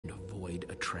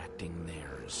attracting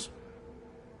theirs.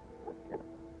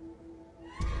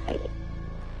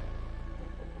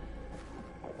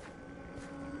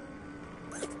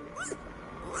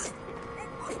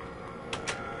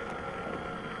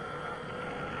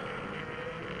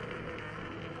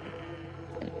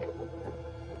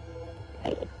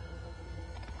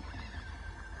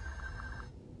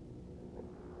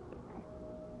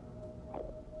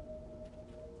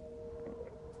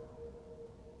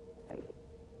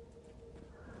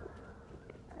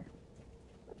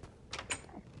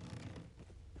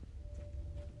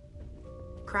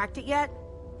 Cracked it yet?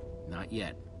 Not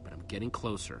yet, but I'm getting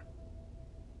closer.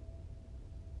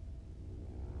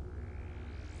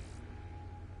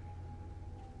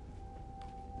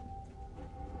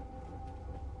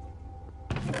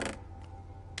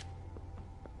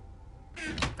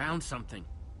 Found something.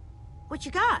 What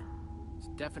you got? It's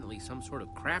definitely some sort of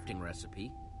crafting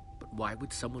recipe. But why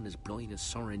would someone as brilliant as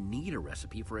Soren need a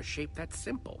recipe for a shape that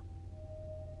simple?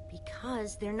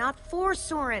 Because they're not for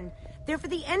Soren. They're for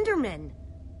the Endermen.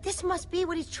 This must be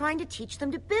what he's trying to teach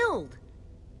them to build.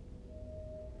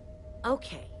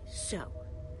 Okay, so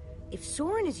if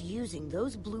Soren is using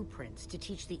those blueprints to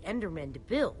teach the Endermen to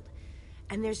build,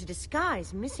 and there's a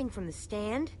disguise missing from the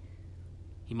stand...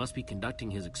 He must be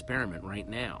conducting his experiment right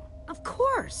now. Of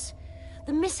course!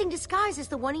 The missing disguise is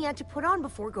the one he had to put on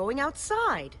before going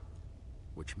outside.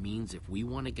 Which means if we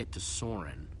want to get to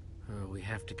Soren, we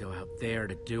have to go out there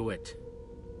to do it.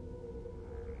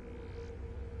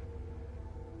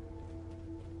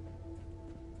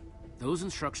 Those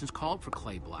instructions called for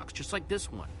clay blocks, just like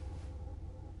this one.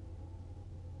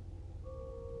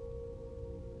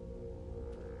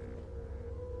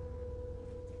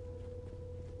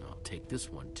 I'll take this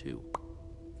one, too.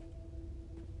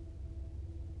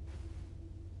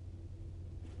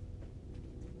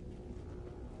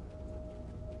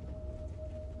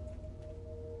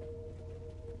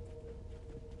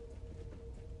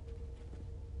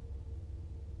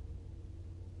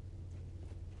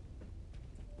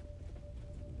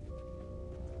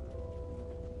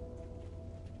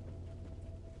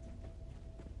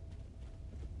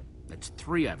 That's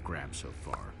 3 I've grabbed so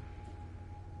far.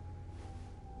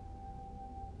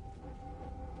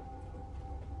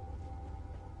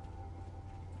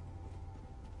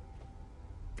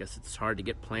 Guess it's hard to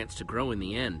get plants to grow in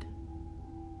the end.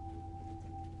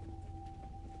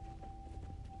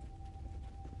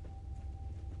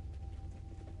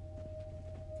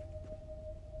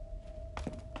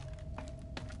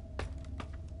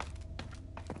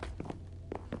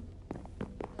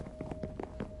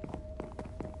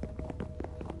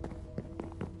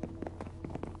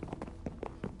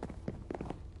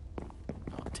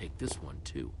 Take this one,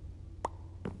 too.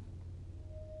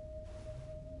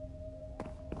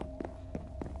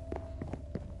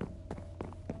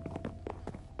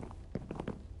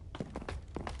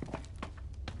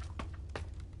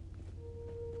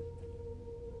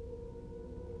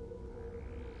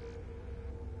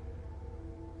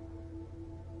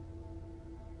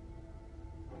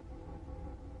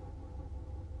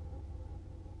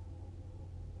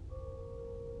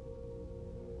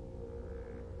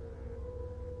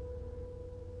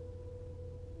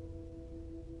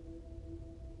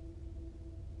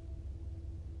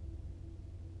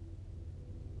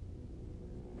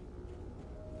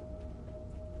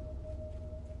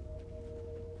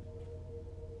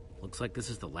 Looks like this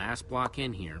is the last block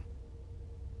in here.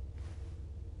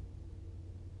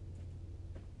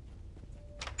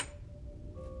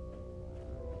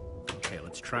 Okay,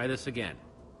 let's try this again.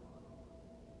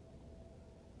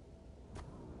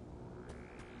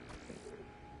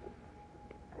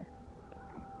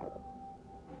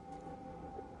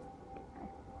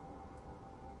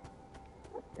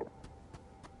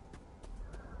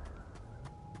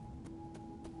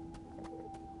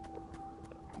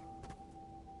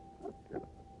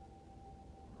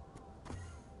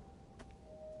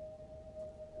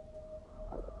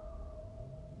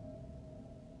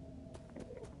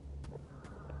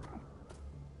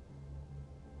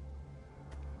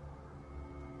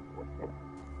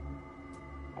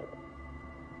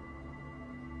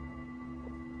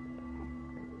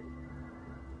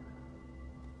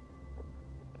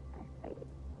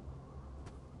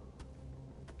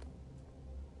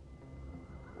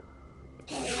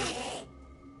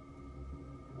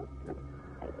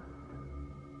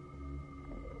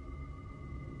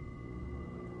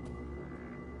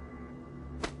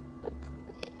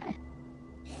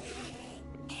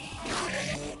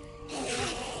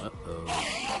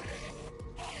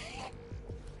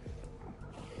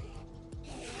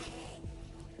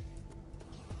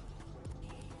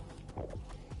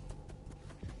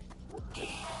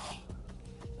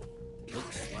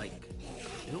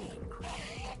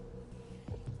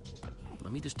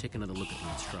 Let me just take another look at the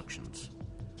instructions.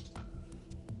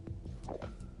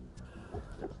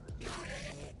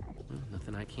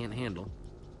 Nothing I can't handle.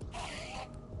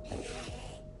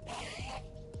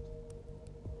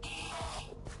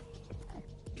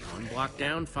 One block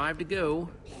down, 5 to go.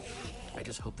 I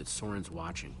just hope that Soren's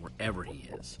watching, wherever he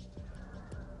is.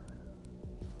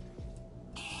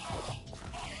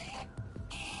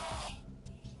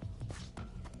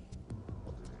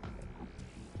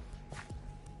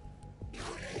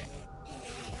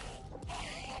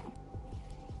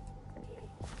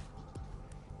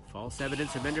 False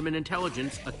evidence of Enderman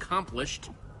intelligence accomplished.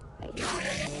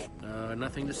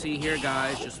 Nothing to see here,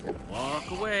 guys. Just walk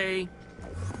away.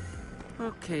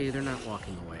 Okay, they're not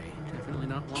walking away. Definitely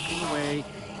not walking away.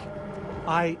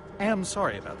 I am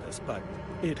sorry about this, but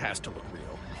it has to look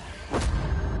real.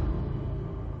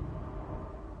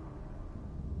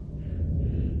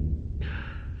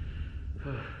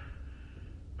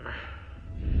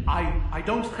 I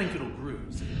don't think it'll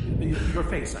bruise. Your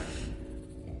face, I mean.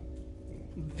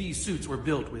 These suits were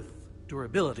built with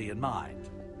durability in mind.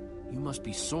 You must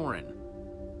be Soren.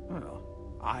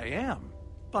 Well, I am.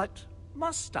 But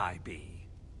must I be?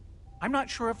 I'm not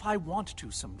sure if I want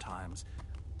to sometimes.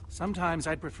 Sometimes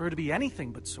I'd prefer to be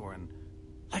anything but Soren.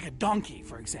 Like a donkey,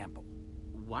 for example.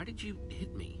 Why did you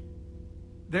hit me?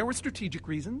 There were strategic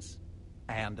reasons.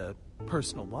 And a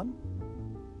personal one.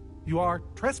 You are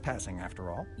trespassing,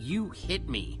 after all. You hit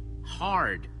me.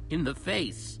 Hard. In the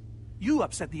face. You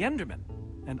upset the Enderman,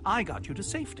 and I got you to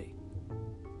safety.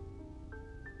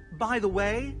 By the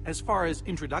way, as far as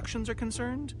introductions are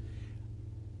concerned,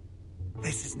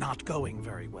 this is not going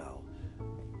very well.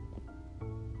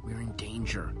 We're in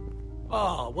danger.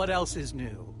 Oh, what else is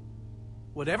new?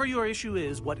 Whatever your issue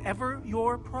is, whatever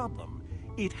your problem,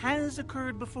 it has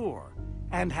occurred before,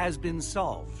 and has been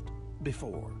solved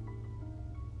before.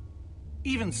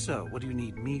 Even so, what do you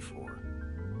need me for?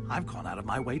 I've gone out of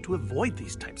my way to avoid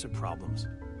these types of problems.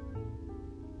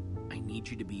 I need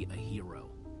you to be a hero.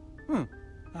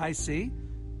 I see.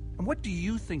 And what do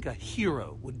you think a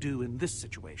hero would do in this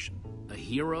situation? A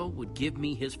hero would give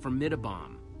me his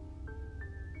Formidabomb.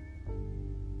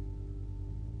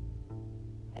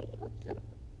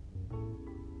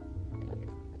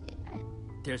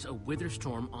 There's a wither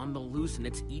storm on the loose and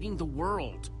it's eating the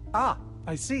world. Ah,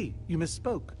 I see. You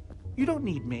misspoke. You don't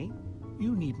need me.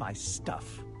 You need my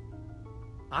stuff.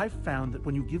 I've found that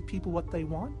when you give people what they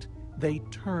want, they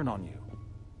turn on you.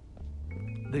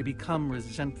 They become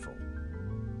resentful.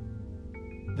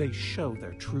 They show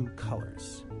their true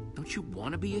colors. Don't you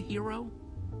want to be a hero?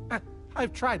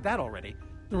 I've tried that already.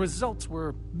 The results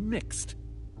were mixed.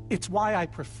 It's why I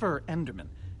prefer Enderman.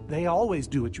 They always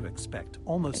do what you expect,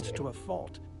 almost to a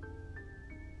fault.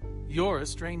 You're a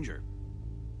stranger.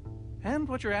 And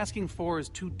what you're asking for is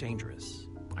too dangerous.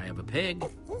 I have a pig.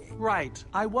 Right.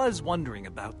 I was wondering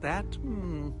about that.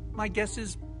 My guess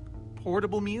is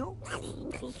portable meal?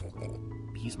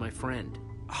 He's my friend.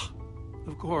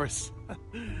 Of course.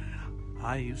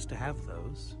 I used to have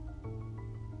those.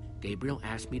 Gabriel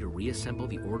asked me to reassemble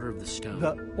the Order of the Stone.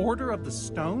 The Order of the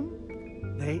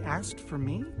Stone? They asked for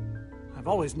me? I've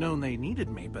always known they needed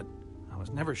me, but I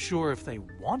was never sure if they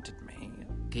wanted me.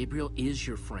 Gabriel is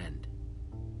your friend.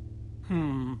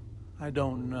 I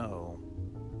don't know.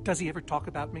 Does he ever talk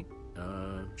about me?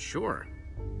 Sure.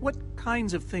 What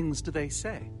kinds of things do they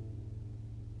say?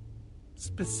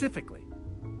 Specifically.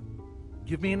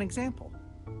 Give me an example.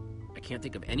 I can't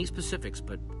think of any specifics,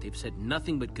 but they've said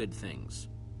nothing but good things.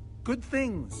 Good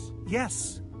things,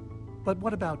 yes. But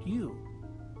what about you?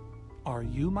 Are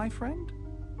you my friend?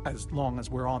 As long as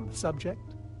we're on the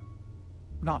subject.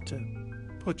 Not to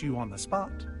put you on the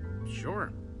spot.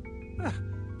 Sure.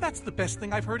 That's the best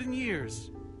thing I've heard in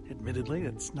years. Admittedly,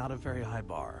 it's not a very high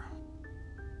bar.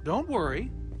 Don't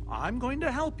worry, I'm going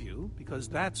to help you, because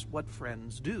that's what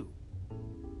friends do.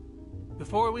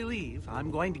 Before we leave,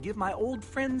 I'm going to give my old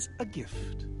friends a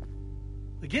gift.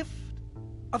 The gift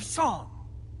of song.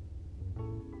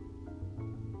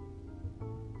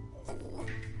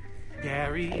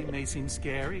 Gary may seem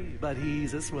scary, but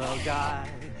he's a swell guy.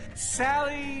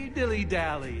 Sally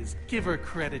dilly-dallies, give her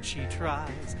credit, she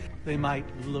tries. They might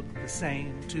look the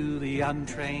same to the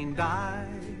untrained eye.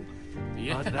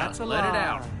 Yeah, but that's a let lie. it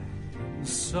out.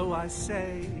 So I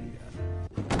say...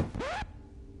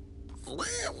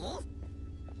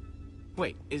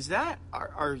 Wait, is that...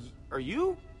 Are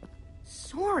you?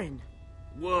 Soren!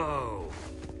 Whoa.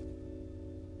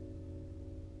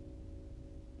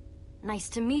 Nice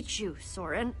to meet you,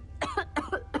 Soren.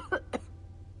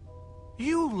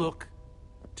 You look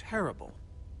terrible.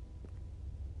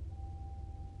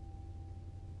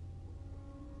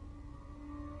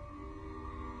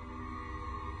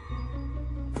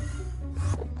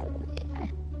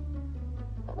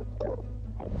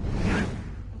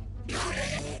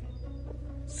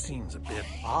 seems a bit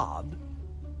odd.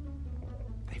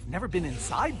 They've never been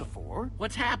inside before.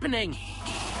 What's happening?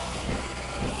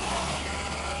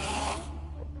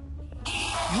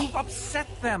 You've upset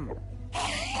them.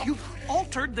 You've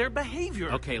altered their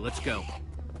behavior. Okay, let's go.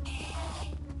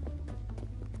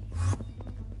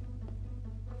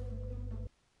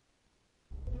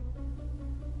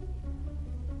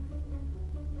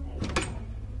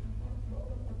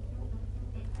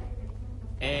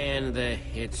 And the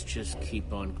hits just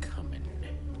keep on coming.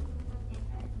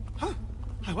 Huh.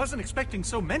 I wasn't expecting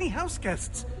so many house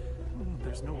guests.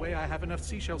 There's no way I have enough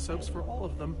seashell soaps for all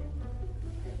of them.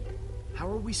 How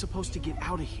are we supposed to get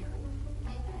out of here?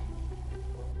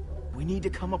 We need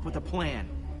to come up with a plan.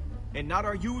 And not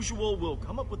our usual, we'll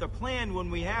come up with a plan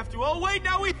when we have to. Oh, wait,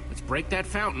 now we... Let's break that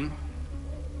fountain.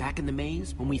 Back in the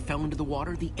maze, when we fell into the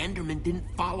water, the Endermen didn't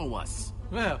follow us.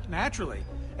 Well, naturally.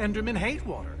 Endermen hate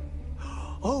water.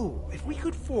 Oh, if we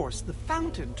could force the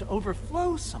fountain to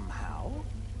overflow somehow...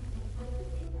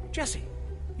 Jesse,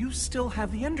 you still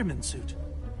have the Enderman suit.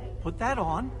 Put that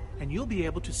on, and you'll be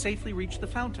able to safely reach the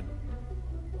fountain.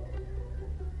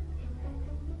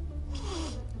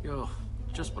 Yo,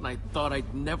 just when I thought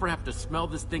I'd never have to smell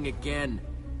this thing again.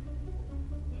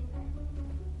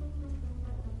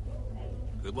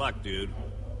 Good luck, dude.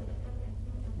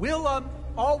 We'll,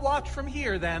 all watch from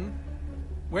here, then.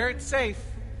 Where it's safe.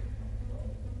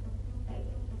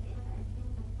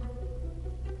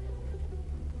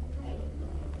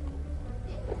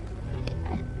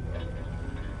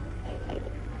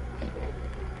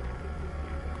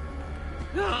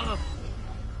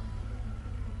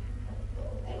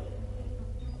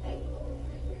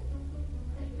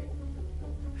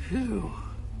 Phew.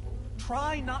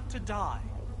 Try not to die.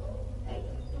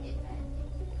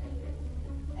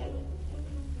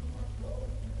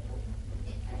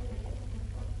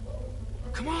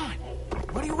 Come on!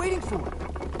 What are you waiting for?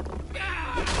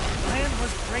 Plan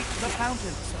was break the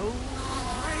fountain, so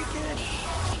break it.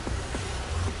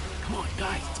 Come on,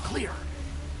 guys, it's clear.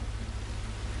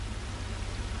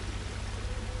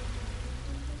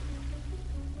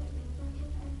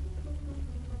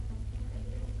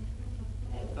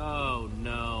 Oh,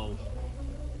 no.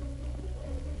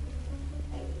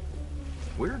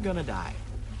 We're gonna die.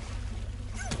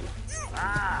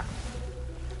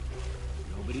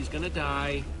 Nobody's gonna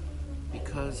die,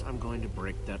 because I'm going to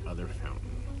break that other fountain.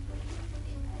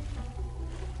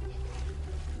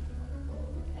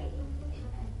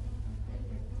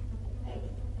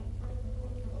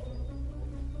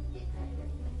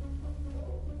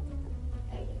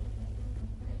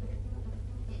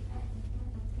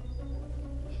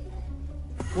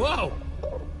 Whoa!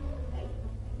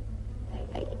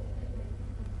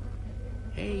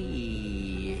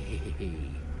 Hey.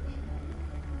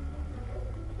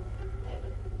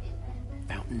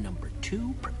 Fountain number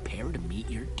 2, prepare to meet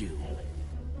your doom.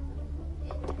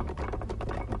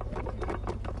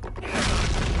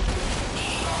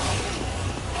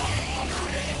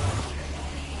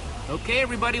 Okay,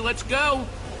 everybody, let's go!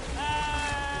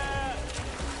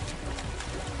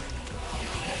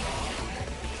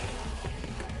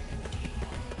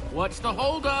 What's the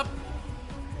holdup?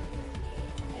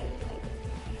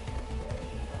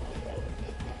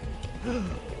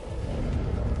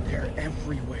 They're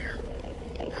everywhere.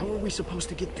 How are we supposed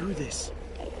to get through this?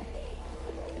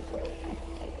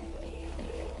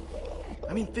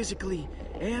 I mean, physically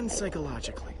and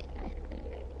psychologically.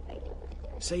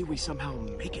 Say we somehow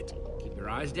make it. Keep your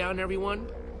eyes down, everyone.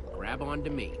 Grab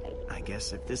onto me. I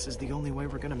guess if this is the only way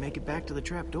we're gonna make it back to the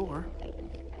trapdoor.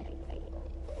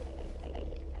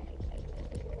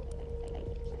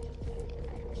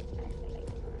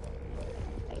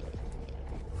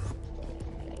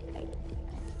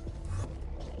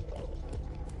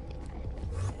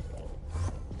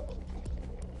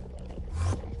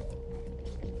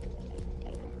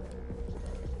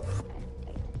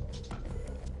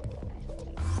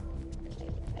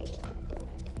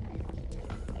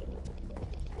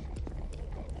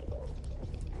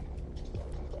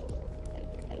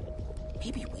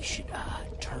 Maybe we should,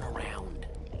 turn around.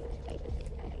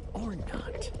 Or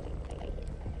not.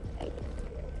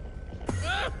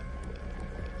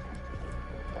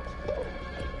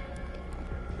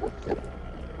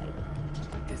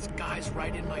 This guy's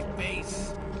right in my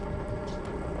face.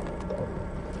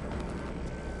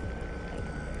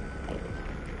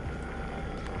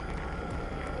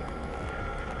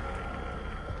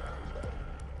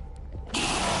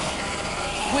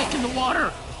 Quick, in the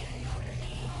water!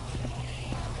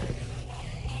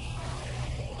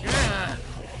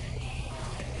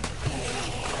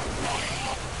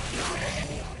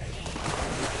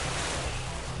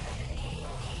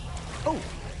 Oh,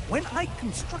 when I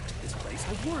construct this place,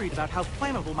 I worried about how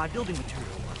flammable my building material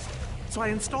was. So I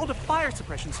installed a fire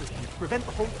suppression system to prevent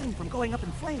the whole thing from going up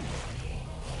in flames.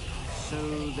 So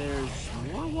there's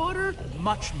more water?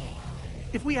 Much more.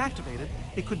 If we activate it,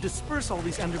 it could disperse all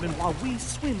these Endermen while we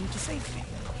swim to safety.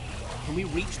 Can we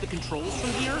reach the controls from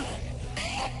here?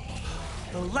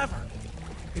 The lever.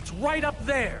 It's right up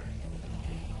there.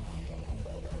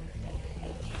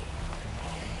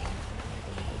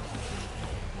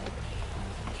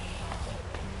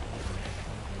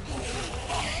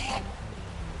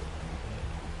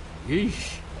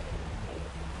 Yeesh.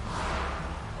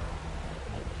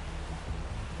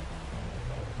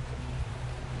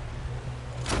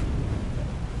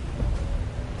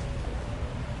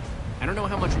 I don't know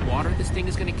how much water this thing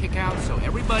is going to kick out, so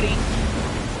everybody...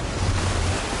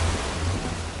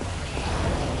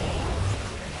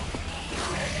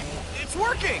 It's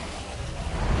working!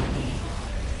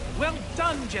 Well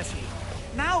done, Jesse.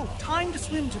 Now, time to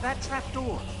swim to that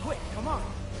trapdoor. Quick, come on.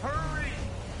 Hurry!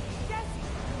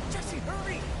 Jesse,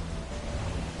 hurry!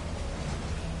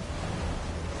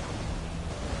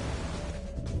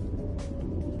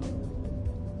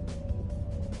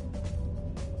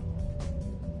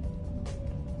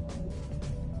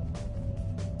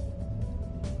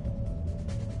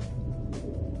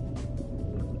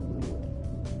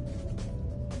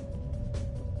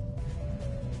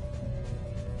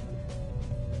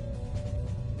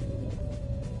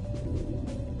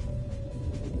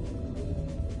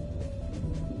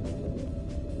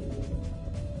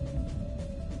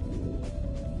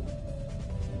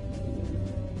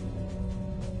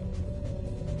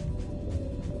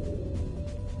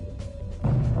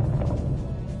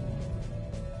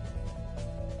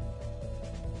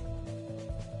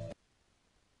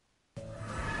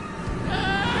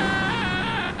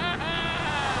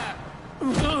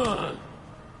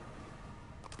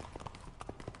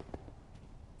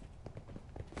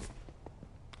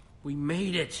 We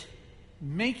made it.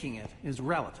 Making it is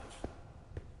relative.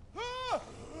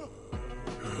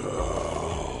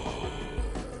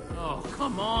 Oh,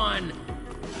 come on.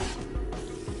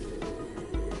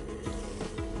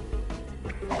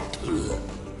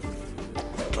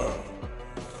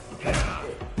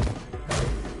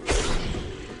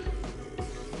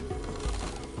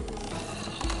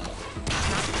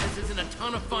 This isn't a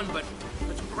ton of fun, but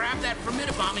let's grab that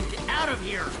Formidabomb and get out of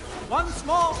here. One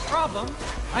small problem.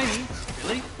 Tiny,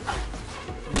 really.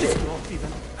 Minuscule,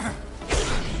 even.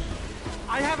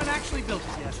 I haven't actually built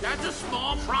it yet. That's a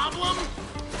small problem?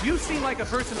 You seem like a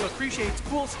person who appreciates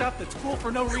cool stuff that's cool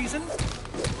for no reason.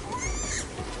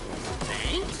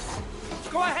 Thanks?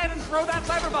 Go ahead and throw that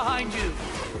lever behind you.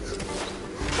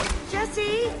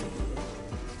 Jesse!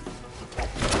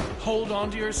 Hold on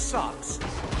to your socks,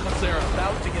 because they're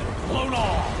about to get blown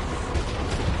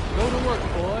off. Go to work,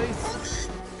 boys.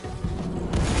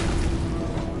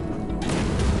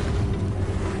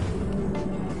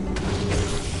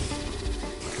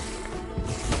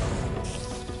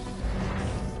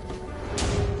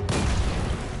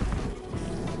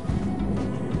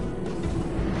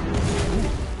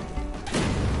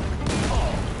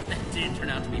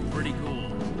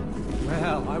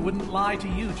 I wouldn't lie to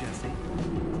you, Jesse.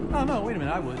 Oh, no, wait a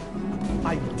minute, I would.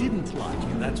 I didn't lie to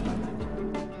you, that's what I meant.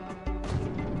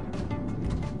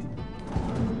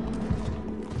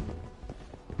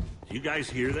 Do you guys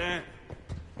hear that?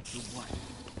 What?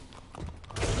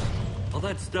 All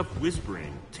that stuff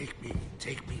whispering. Take me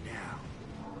now.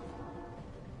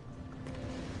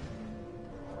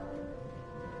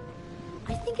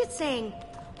 I think it's saying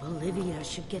Olivia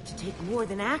should get to take more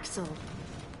than Axel.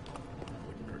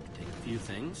 Wouldn't hurt to take a few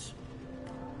things.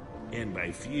 And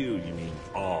by few, you mean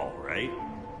all, right?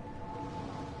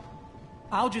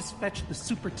 I'll just fetch the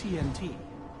Super TNT.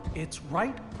 It's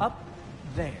right up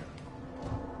there.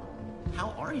 How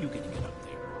are you getting it up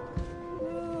there?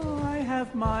 Oh, I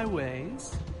have my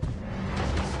ways.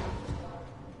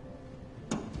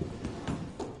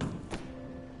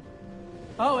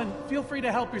 Oh, and feel free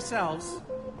to help yourselves.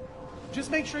 Just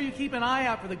make sure you keep an eye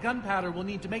out for the gunpowder we'll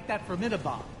need to make that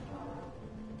Formidabomb.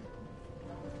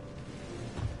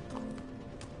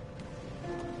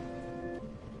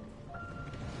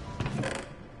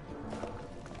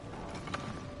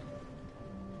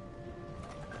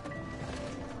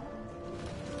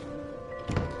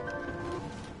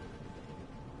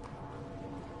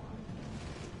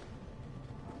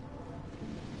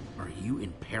 Are you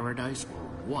in paradise or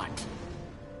what?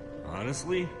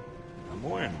 Honestly, I'm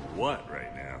more in what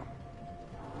right now?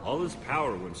 All this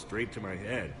power went straight to my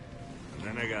head, and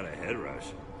then I got a head rush,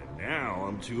 and now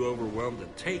I'm too overwhelmed to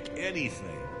take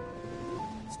anything.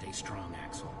 Stay strong,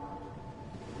 Axel.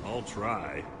 I'll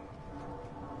try.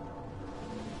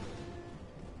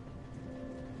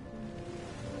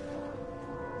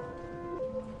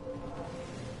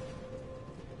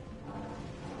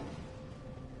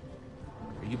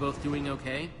 both doing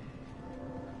okay?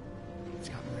 It's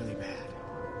gotten really bad.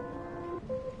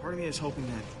 Part of me is hoping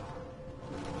that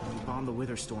when we bomb the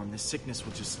Witherstorm, this sickness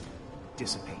will just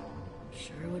dissipate.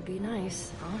 Sure would be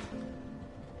nice, huh?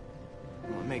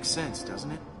 Well, it makes sense,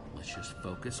 doesn't it? Let's just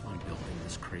focus on building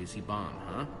this crazy bomb,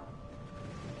 huh?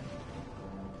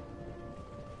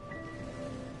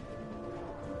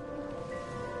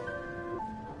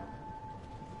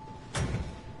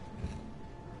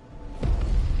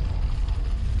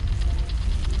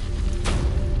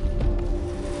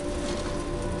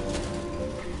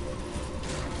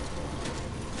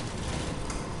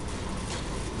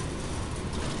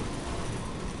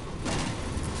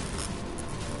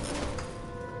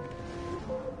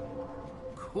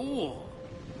 Cool.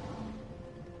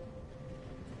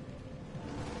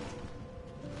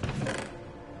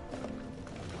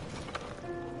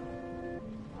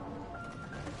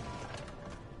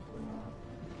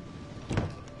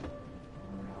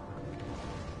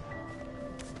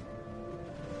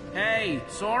 Hey,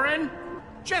 Soren?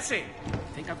 Jesse! I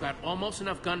think I've got almost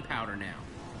enough gunpowder now.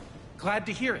 Glad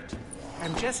to hear it.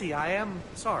 And Jesse, I am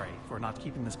sorry for not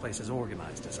keeping this place as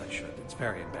organized as I should. It's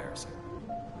very embarrassing.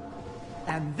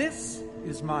 And this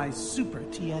is my Super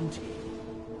TNT.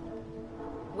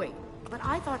 Wait, but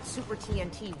I thought Super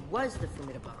TNT was the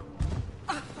Formidabomb.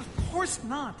 Of course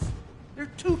not. They're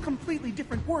two completely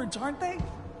different words, aren't they?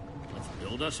 Let's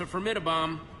build us a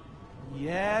Formidabomb.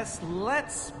 Yes,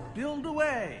 let's build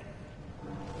away.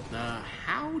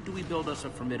 How do we build us a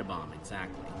Formidabomb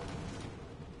exactly?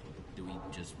 Do we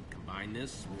just combine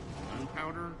this with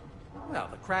gunpowder? Well,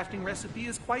 the crafting recipe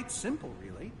is quite simple,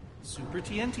 really. Super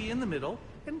TNT in the middle,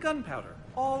 and gunpowder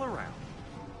all around.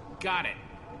 Got it.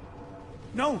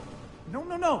 No!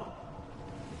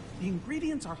 The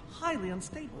ingredients are highly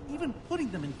unstable. Even putting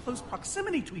them in close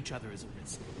proximity to each other is a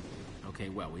risk. Okay,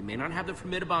 well, we may not have the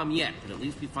Formidabomb yet, but at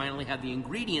least we finally have the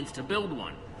ingredients to build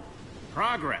one.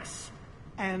 Progress.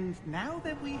 And now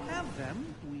that we have them,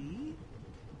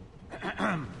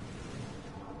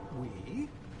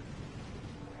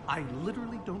 I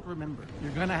literally don't remember.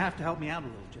 You're gonna have to help me out a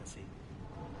little, Jesse.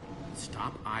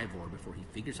 Stop Ivor before he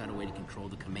figures out a way to control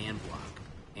the command block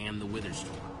and the Witherstorm.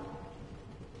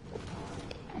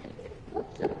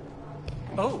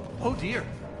 Oh dear.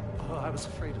 Oh, I was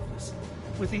afraid of this.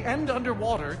 With the end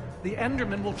underwater, the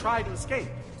Endermen will try to escape.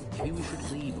 Maybe we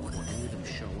should leave before any of them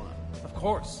show up. Of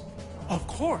course. Of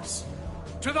course.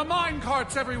 To the mine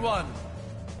carts, everyone!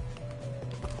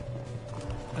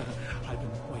 I've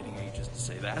been waiting ages to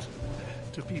say that.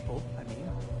 To people, I mean.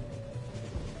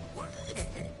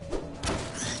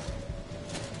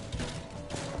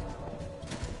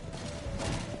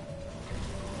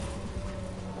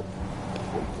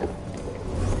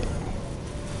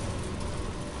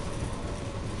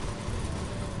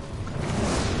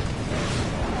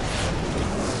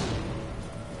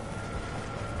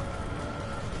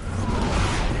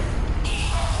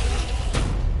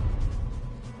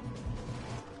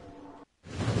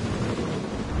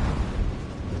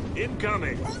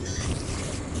 Incoming!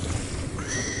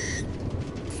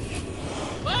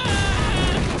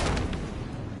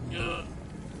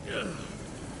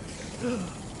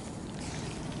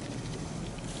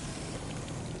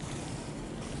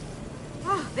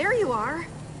 Oh, there you are.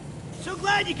 So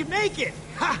glad you could make it!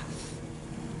 Ha!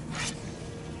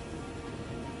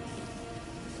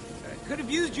 Could have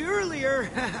used you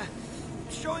earlier.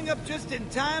 Showing up just in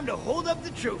time to hold up the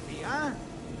trophy, huh?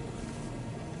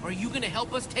 Are you gonna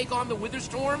help us take on the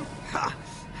Witherstorm? Ha!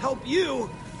 Help you?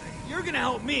 You're gonna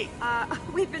help me.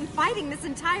 We've been fighting this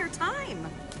entire time.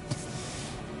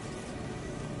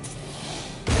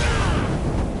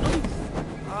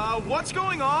 What's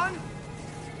going on?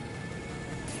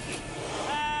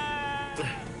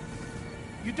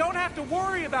 You don't have to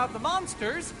worry about the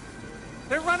monsters.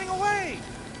 They're running away.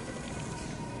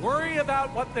 Worry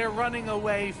about what they're running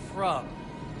away from.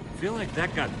 I feel like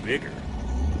that got bigger.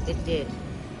 It did.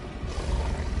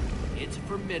 It's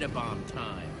Formidabomb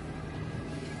time.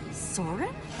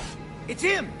 Soren? It's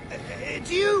him!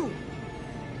 It's you!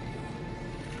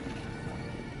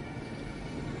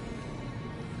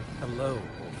 Hello,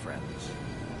 old friends.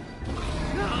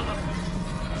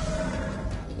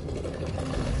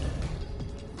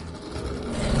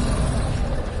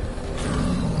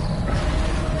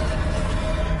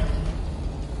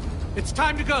 It's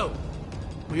time to go.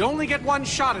 We only get one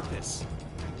shot at this.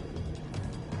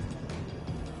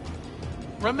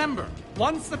 Remember,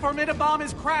 once the Formidabomb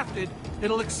is crafted,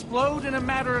 it'll explode in a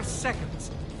matter of seconds.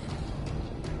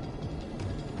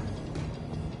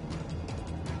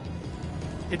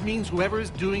 It means whoever is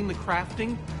doing the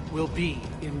crafting will be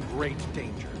in great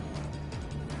danger.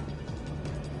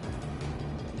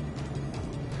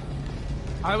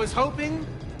 I was hoping,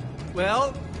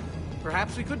 well,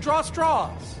 perhaps we could draw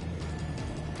straws.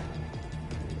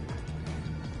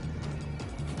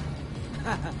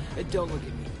 Don't look at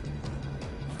me.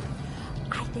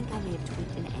 I think I may have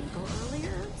tweaked an ankle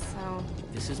earlier, so...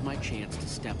 This is my chance to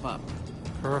step up.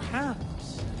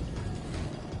 Perhaps.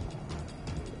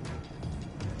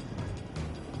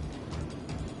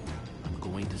 I'm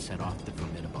going to set off the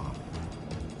Formidabomb.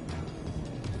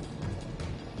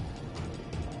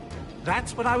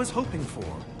 That's what I was hoping for.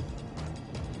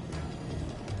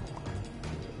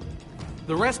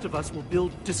 The rest of us will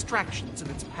build distractions in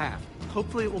its path.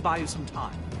 Hopefully it will buy you some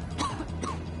time.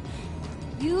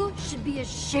 You should be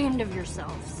ashamed of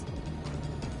yourselves.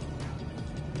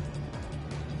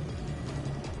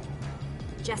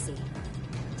 Jesse,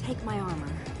 take my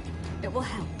armor. It will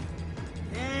help.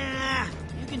 Yeah,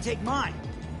 you can take mine.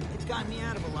 It's gotten me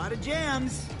out of a lot of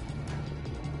jams.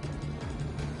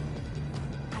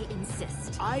 I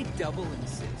insist. I double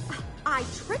insist. I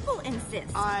triple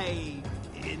insist. I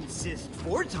insist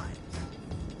 4 times.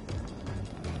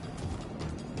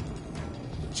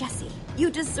 Jesse,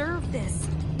 you deserve this.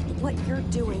 What you're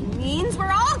doing means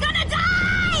we're all gonna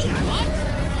die!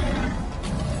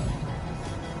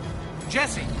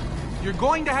 Jesse, you're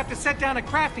going to have to set down a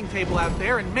crafting table out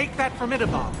there and make that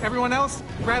Formidabomb. Everyone else,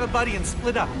 grab a buddy and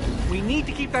split up. We need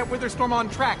to keep that Witherstorm on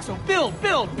track, so build!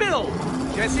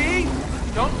 Jesse,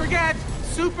 don't forget,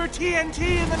 Super TNT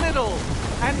in the middle,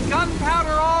 and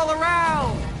gunpowder all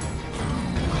around!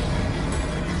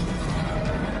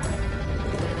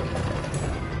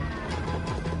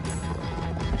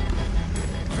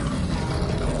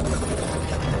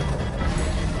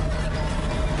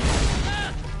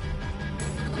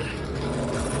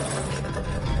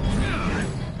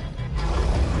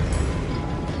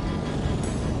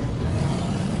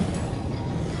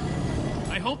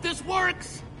 I hope this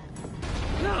works!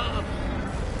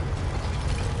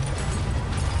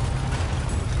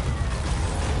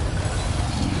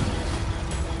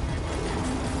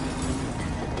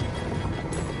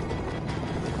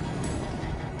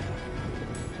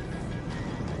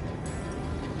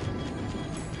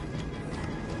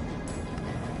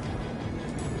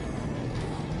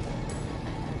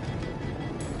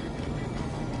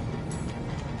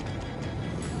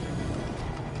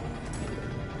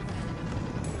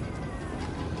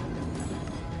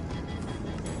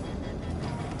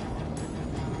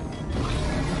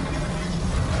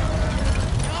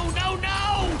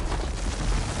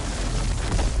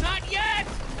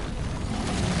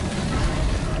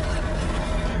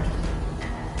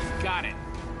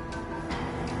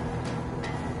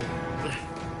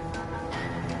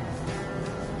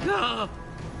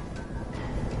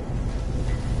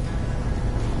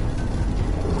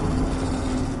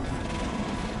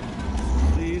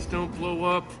 Please don't blow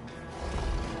up.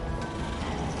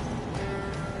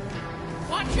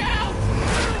 Watch out!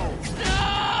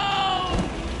 No!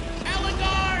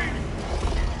 Ellegard!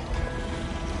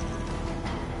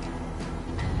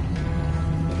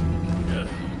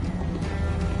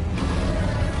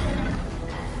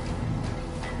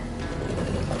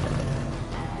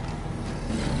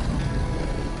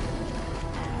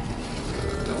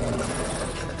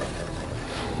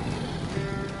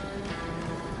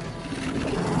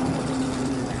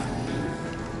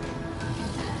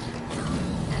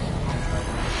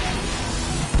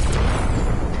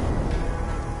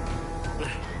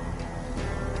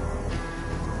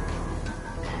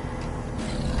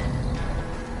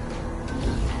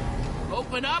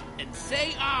 Open up and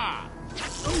say ah!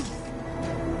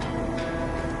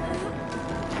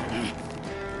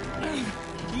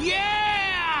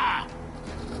 Yeah!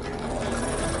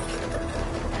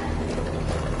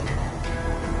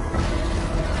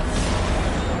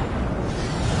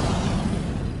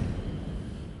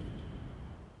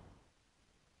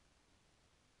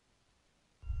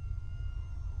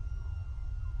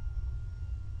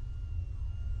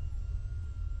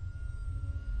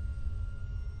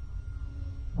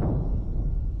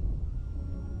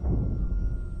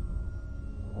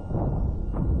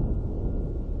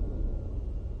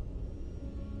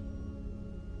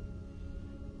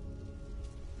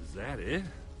 Is that it?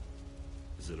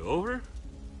 Is it over?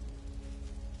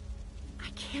 I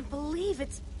can't believe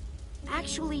it's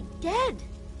actually dead.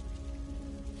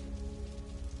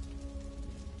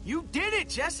 You did it,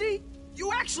 Jesse!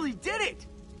 You actually did it!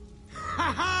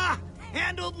 Ha ha!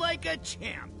 Handled like a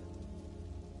champ.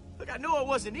 Look, I know it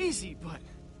wasn't easy, but...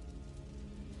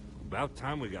 About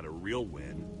time we got a real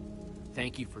win.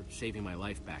 Thank you for saving my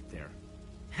life back there.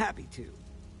 Happy to.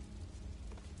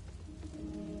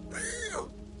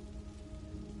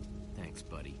 Thanks,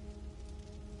 buddy.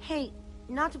 Hey,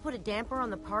 not to put a damper on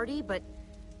the party, but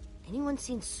Anyone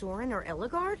seen Soren or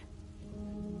Ellegaard?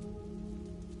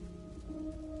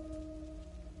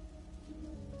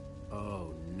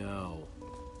 Oh, no.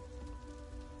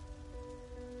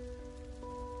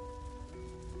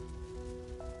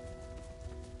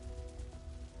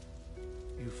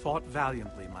 You fought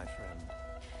valiantly, my friend.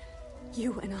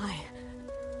 You and I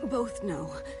both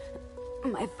know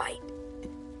my fight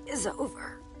is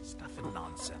over. Stuff and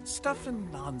nonsense. Stuff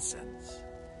and nonsense.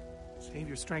 Save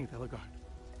your strength, Ellegaard.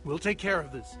 We'll take care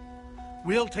of this.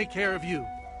 We'll take care of you.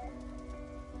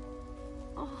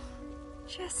 Oh,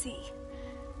 Jesse.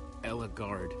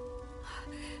 Ellegaard.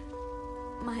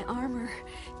 My armor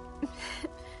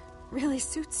really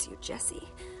suits you, Jesse.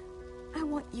 I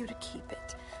want you to keep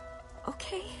it,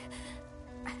 okay?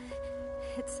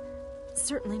 It's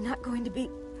certainly not going to be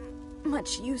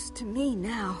much use to me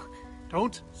now.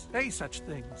 Don't say such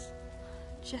things.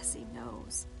 Jesse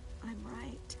knows I'm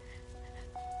right.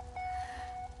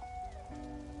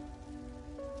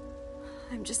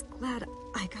 I'm just glad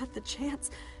I got the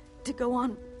chance to go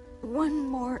on one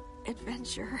more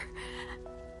adventure.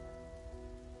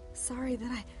 Sorry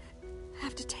that I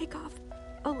have to take off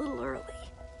a little early.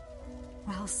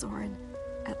 Well, Soren,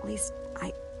 at least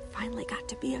I finally got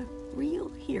to be a real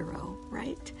hero,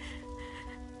 right?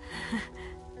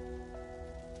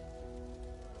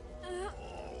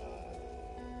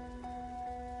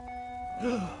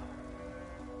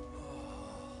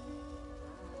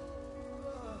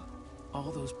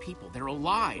 All those people, they're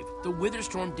alive. The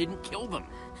Witherstorm didn't kill them.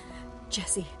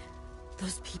 Jesse,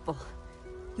 those people,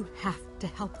 you have to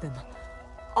help them.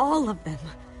 All of them.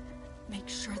 Make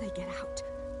sure they get out.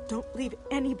 Don't leave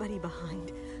anybody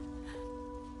behind.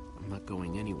 I'm not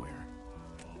going anywhere.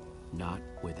 Not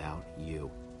without you.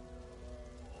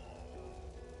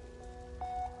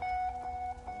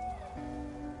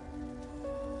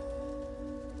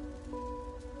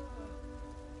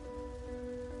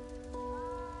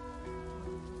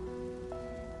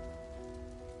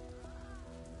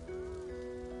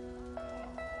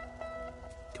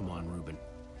 Come on, Reuben.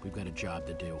 We've got a job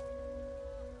to do.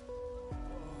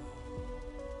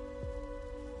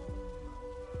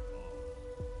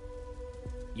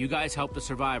 You guys help the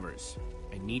survivors.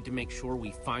 I need to make sure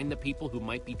we find the people who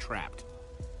might be trapped.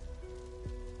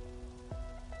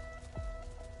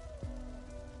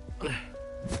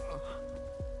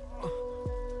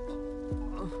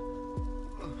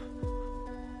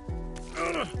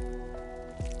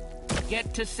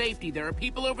 Get to safety. There are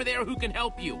people over there who can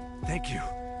help you. Thank you.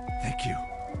 Thank you.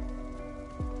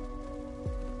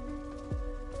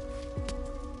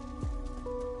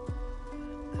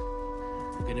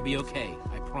 You're gonna be okay,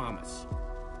 I promise.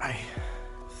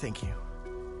 Thank you.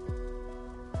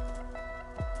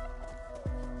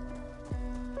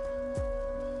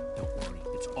 Don't worry,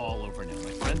 it's all over now.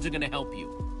 My friends are gonna help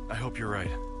you. I hope you're right.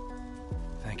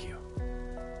 Thank you.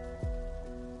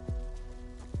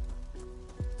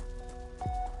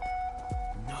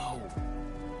 No.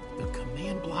 The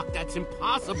command block, that's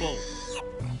impossible.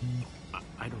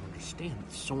 I don't understand.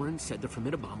 Soren said the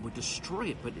Formidabomb would destroy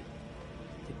it, but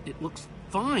it looks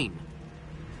fine.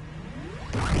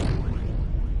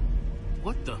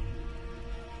 What the?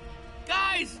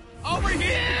 Guys! Over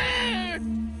here!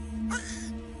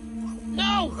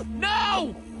 No!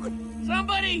 No!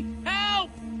 Somebody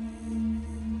help!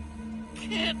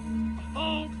 Can't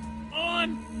hold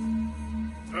on.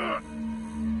 God.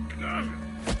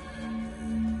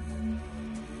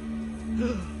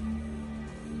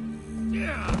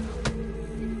 Yeah.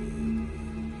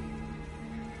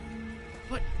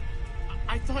 But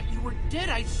I thought you were dead.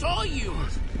 I saw you.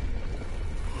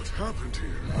 What happened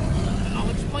here? I'll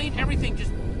explain everything,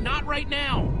 just not right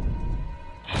now.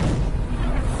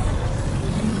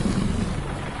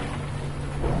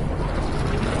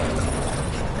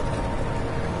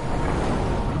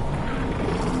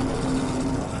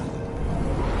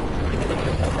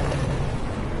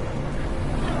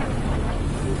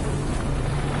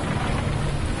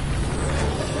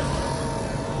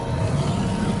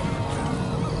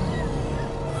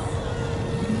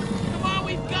 Come on,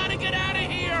 we've got to get out of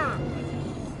here!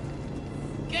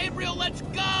 Gabriel, let's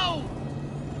go!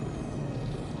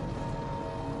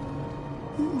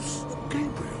 Who's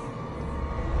Gabriel?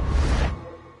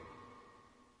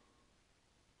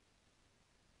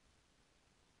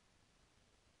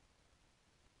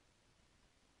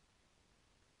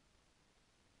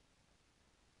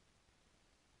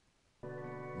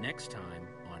 Next time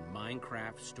on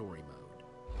Minecraft Story Mode.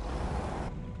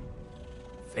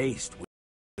 Faced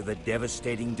with a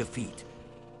devastating defeat,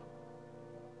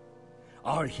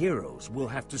 our heroes will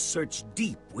have to search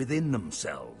deep within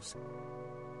themselves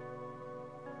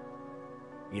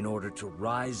in order to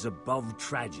rise above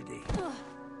tragedy,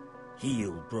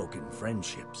 heal broken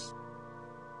friendships,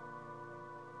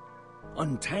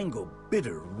 untangle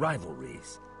bitter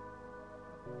rivalries,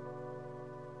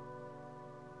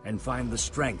 and find the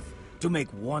strength to make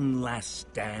one last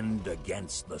stand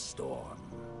against the storm.